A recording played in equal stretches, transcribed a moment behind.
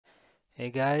Hey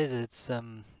guys, it's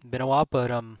been a while, but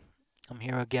I'm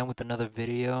here again with another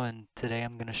video, and today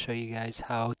I'm gonna show you guys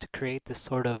how to create this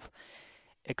sort of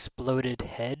exploded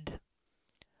head.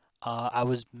 I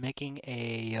was making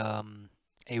a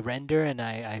render, and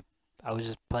I was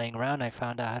just playing around. I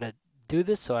found out how to do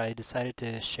this, so I decided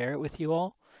to share it with you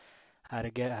all. How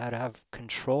to have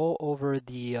control over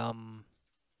the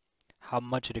how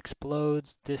much it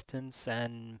explodes, distance,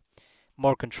 and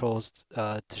more controls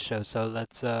to show. So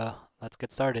let's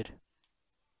get started.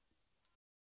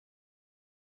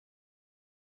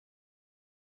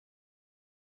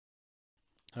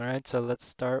 Alright, so let's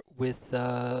start with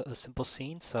a simple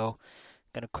scene. So I'm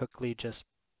gonna quickly just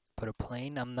put a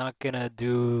plane. I'm not gonna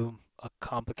do a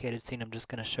complicated scene. I'm just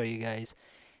gonna show you guys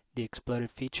the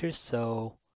exploded features.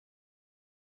 So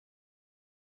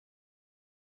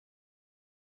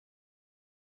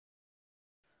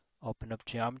open up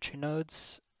geometry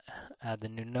nodes, add the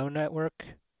new node network.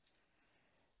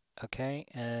 Okay,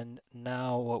 and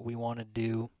now what we want to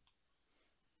do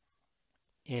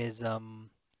is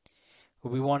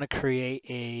we want to create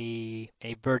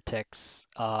a vertex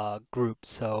group.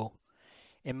 So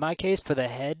in my case, for the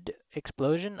head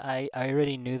explosion, I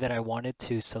already knew that I wanted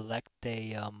to select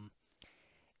a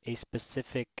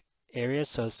specific area,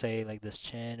 so say like this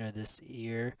chin or this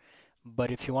ear. But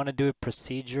if you want to do it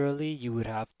procedurally, you would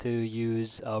have to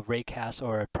use a Raycast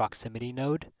or a proximity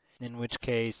node. In which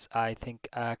case, I think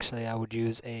actually I would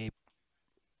use a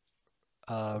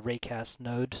Raycast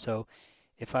node. So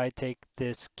if I take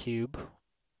this cube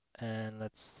and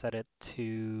let's set it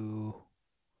to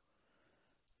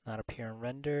not appear in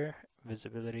render,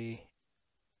 visibility,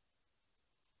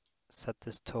 set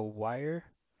this to wire.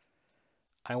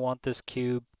 I want this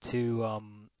cube to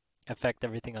affect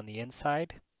everything on the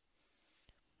inside.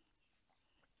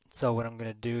 So what I'm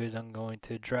going to do is I'm going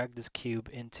to drag this cube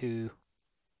into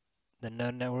the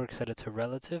node network, set it to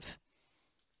relative.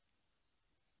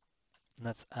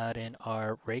 Let's add in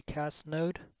our Raycast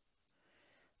node.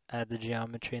 Add the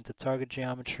geometry into target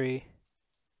geometry.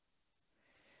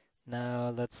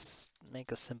 Now let's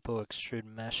make a simple extrude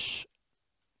mesh.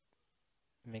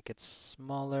 Make it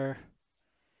smaller.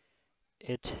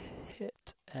 It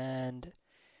hit, and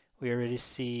we already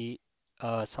see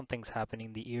something's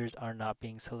happening. The ears are not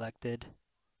being selected.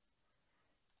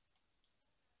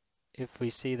 If we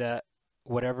see that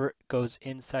whatever goes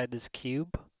inside this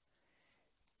cube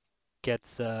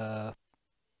gets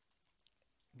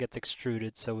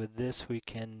extruded. So with this we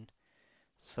can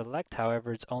select,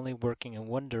 however, it's only working in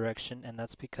one direction, and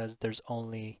that's because there's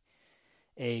only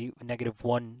a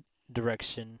 -1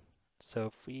 direction. So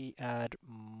if we add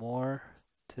more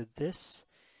to this,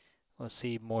 we'll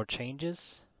see more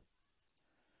changes.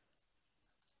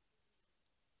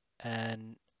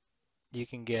 And you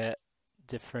can get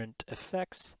different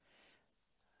effects.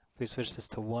 If we switch this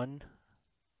to 1,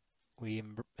 we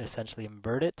essentially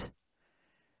invert it.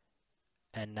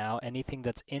 And now anything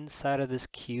that's inside of this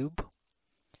cube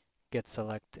gets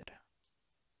selected.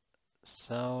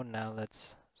 So now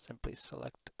let's simply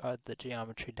select the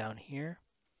geometry down here.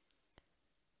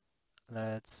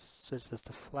 Let's switch this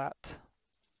to flat.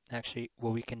 Actually,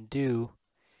 what we can do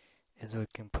is we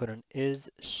can put an is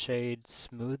shade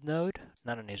smooth node,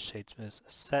 not an is shade smooth,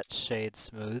 set shade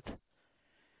smooth.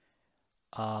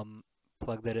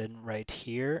 Plug that in right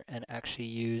here and actually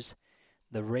use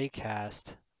the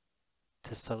Raycast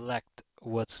to select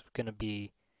what's going to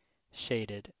be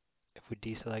shaded. If we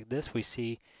deselect this, we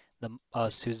see the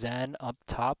Suzanne up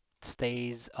top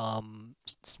stays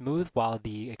smooth while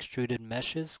the extruded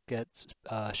meshes get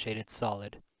shaded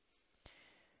solid.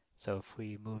 So if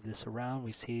we move this around,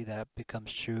 we see that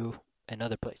becomes true in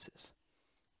other places.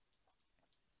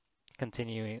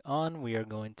 Continuing on, we are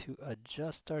going to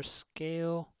adjust our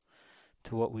scale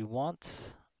to what we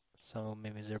want. So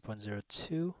maybe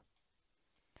 0.02.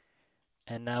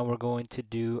 And now we're going to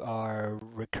do our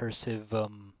recursive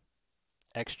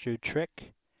extrude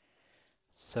trick.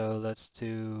 So let's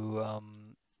do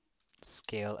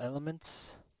scale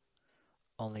elements,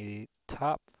 only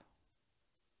top.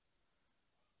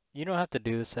 You don't have to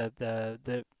do this at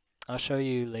I'll show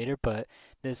you later, but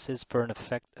this is for an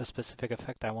effect, a specific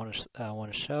effect I want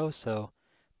to show. So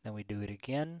then we do it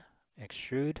again,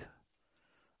 extrude,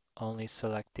 only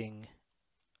selecting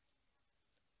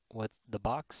what's the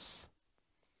box,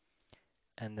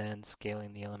 and then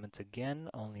scaling the elements again,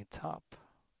 only top.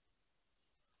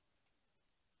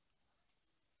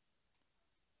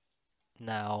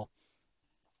 Now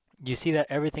you see that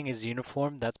everything is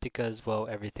uniform. That's because, well,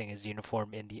 everything is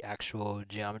uniform in the actual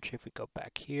geometry. If we go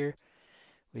back here,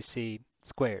 we see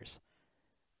squares.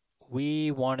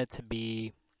 We want it to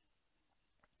be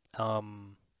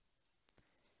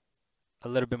a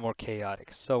little bit more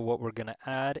chaotic. So what we're going to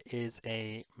add is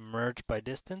a merge by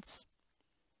distance.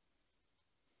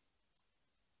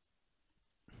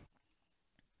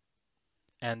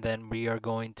 And then we are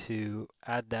going to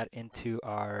add that into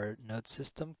our node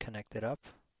system, connect it up,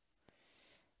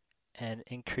 and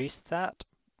increase that.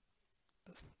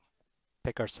 Let's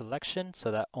pick our selection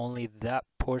so that only that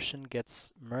portion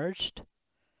gets merged.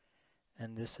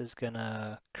 And this is going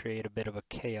to create a bit of a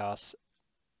chaos.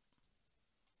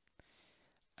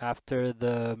 After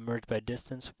the merge by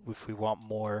distance, if we want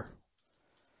more,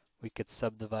 we could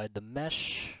subdivide the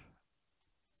mesh.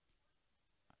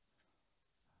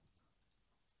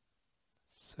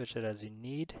 Switch it as you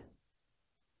need.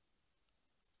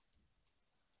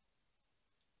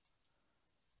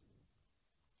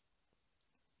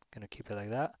 Gonna keep it like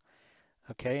that.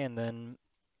 Okay, and then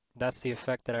that's the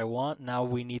effect that I want. Now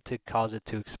we need to cause it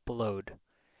to explode.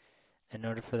 In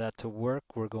order for that to work,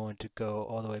 we're going to go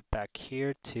all the way back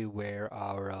here to where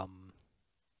our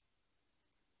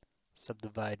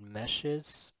subdivide mesh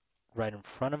is. Right in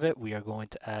front of it, we are going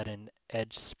to add an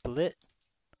edge split,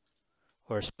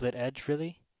 or a split edge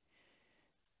really.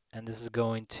 And this is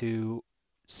going to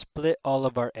split all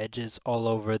of our edges all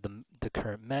over the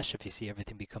current mesh. If you see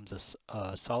everything becomes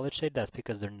a solid shade, that's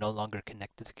because they're no longer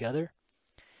connected together.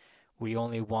 We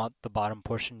only want the bottom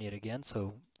portion yet again,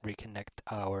 so reconnect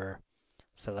our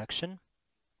selection.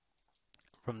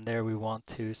 From there we want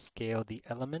to scale the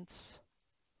elements.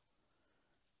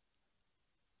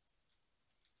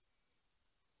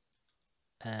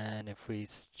 And if we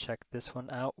check this one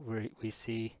out, we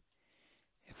see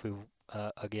if we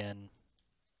again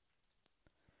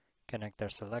connect our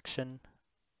selection,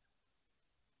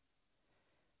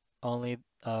 only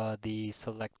the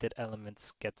selected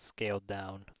elements get scaled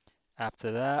down.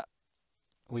 After that,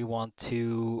 we want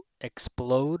to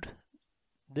explode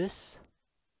this.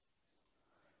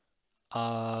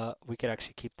 We could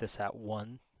actually keep this at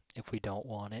 1 if we don't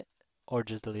want it, or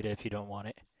just delete it if you don't want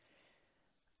it.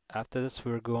 After this,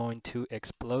 we're going to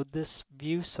explode this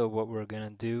view. So what we're going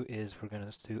to do is we're going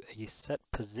to do a set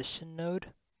position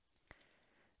node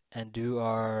and do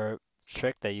our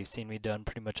trick that you've seen me done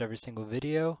pretty much every single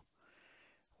video,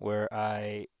 where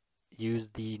I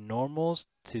use the normals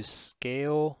to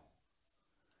scale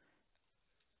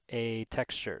a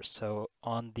texture. So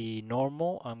on the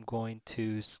normal, I'm going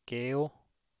to scale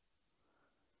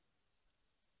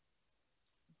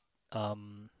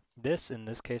this. In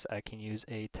this case, I can use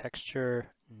a texture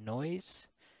noise,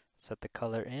 set the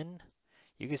color in.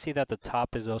 You can see that the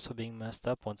top is also being messed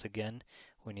up. Once again,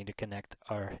 we need to connect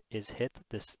our is hit.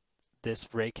 This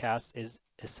raycast is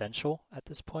essential at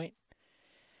this point.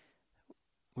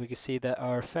 We can see that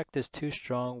our effect is too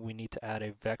strong. We need to add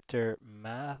a vector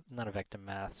math, not a vector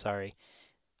math, sorry.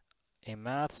 A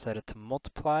math, set it to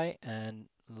multiply and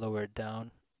lower it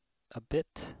down a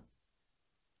bit.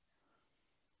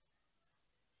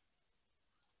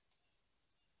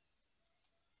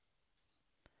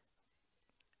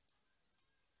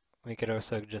 We could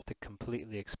also just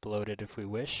completely explode it if we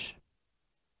wish.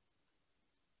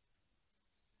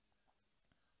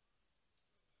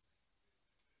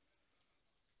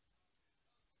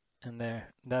 And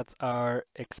there, that's our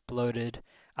exploded.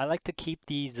 I like to keep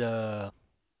these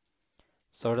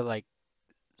sort of like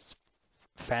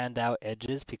fanned out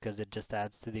edges because it just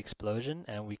adds to the explosion,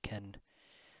 and we can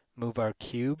move our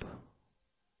cube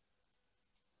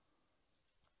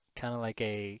kind of like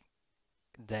a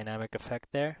dynamic effect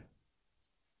there.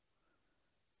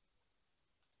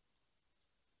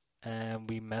 And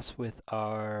we mess with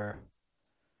our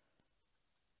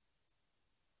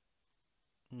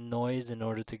noise in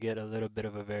order to get a little bit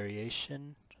of a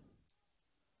variation.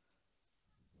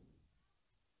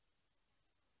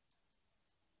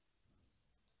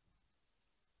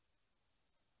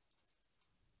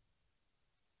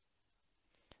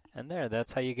 And there,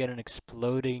 that's how you get an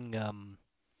exploding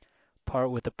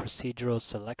part with a procedural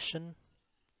selection.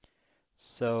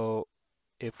 So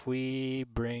if we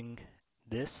bring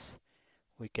this,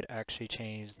 we could actually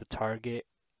change the target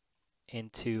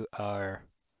into our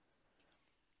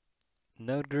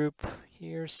node group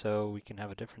here, so we can have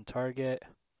a different target.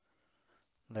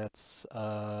 Let's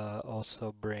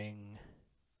also bring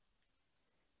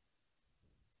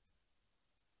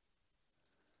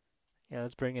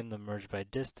let's bring in the merge by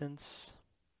distance.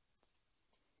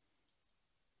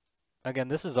 Again,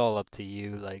 this is all up to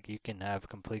you. Like, you can have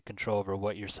complete control over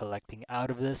what you're selecting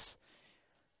out of this.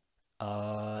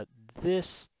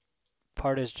 This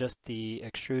part is just the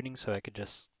extruding, so I could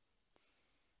just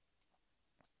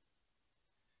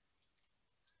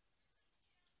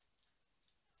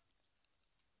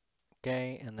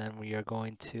okay, and then we are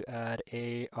going to add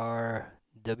our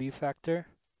W factor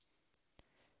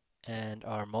and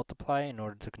our multiply in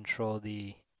order to control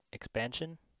the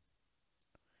expansion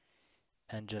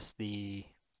and just the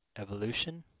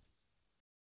evolution.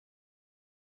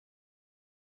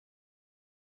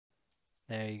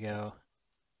 There you go.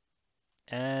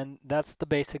 And that's the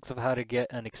basics of how to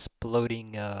get an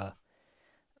exploding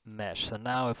mesh. So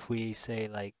now if we say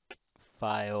like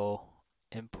file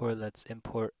import, let's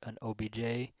import an obj.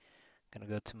 Gonna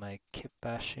go to my kit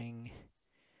bashing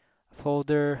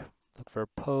folder, look for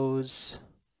pose.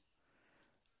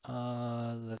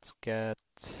 Let's get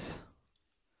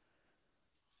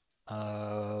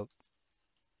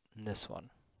this one.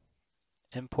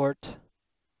 Import.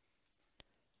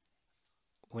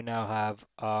 We now have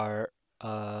our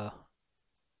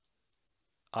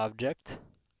object.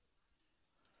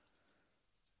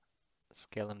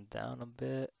 Scale them down a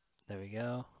bit. There we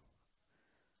go.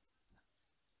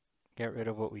 Get rid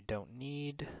of what we don't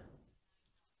need.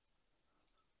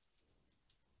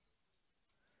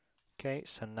 Okay,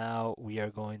 so now we are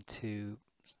going to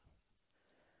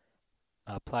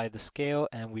apply the scale,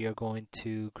 and we are going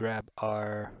to grab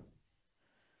our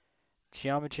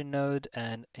geometry node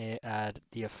and add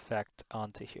the effect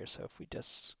onto here. So if we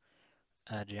just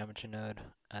add geometry node,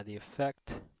 add the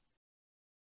effect.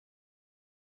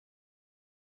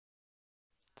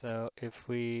 So if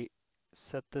we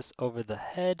set this over the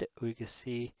head, we can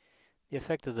see the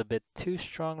effect is a bit too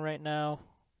strong right now.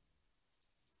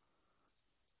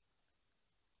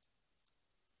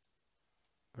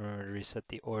 Remember to reset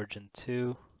the origin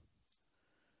too.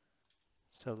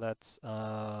 So let's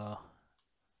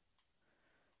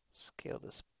scale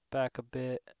this back a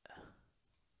bit.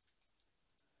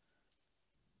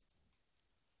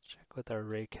 Check with our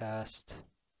raycast.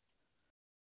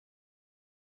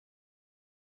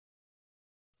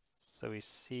 So we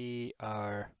see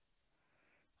our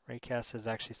raycast is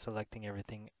actually selecting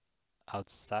everything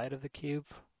outside of the cube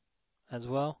as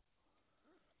well.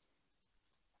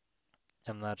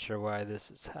 I'm not sure why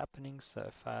this is happening, so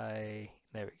if there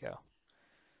we go.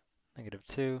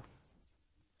 -2.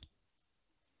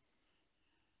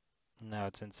 Now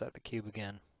it's inside the cube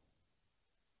again.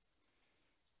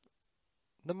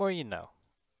 The more you know.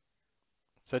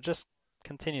 So just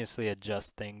continuously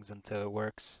adjust things until it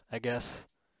works, I guess.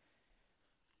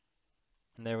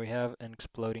 And there we have an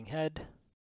exploding head.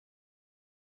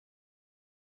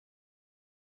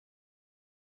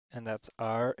 And that's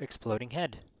our exploding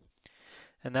head.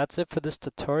 And that's it for this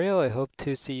tutorial. I hope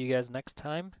to see you guys next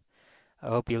time. I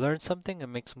hope you learned something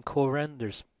and make some cool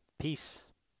renders. Peace.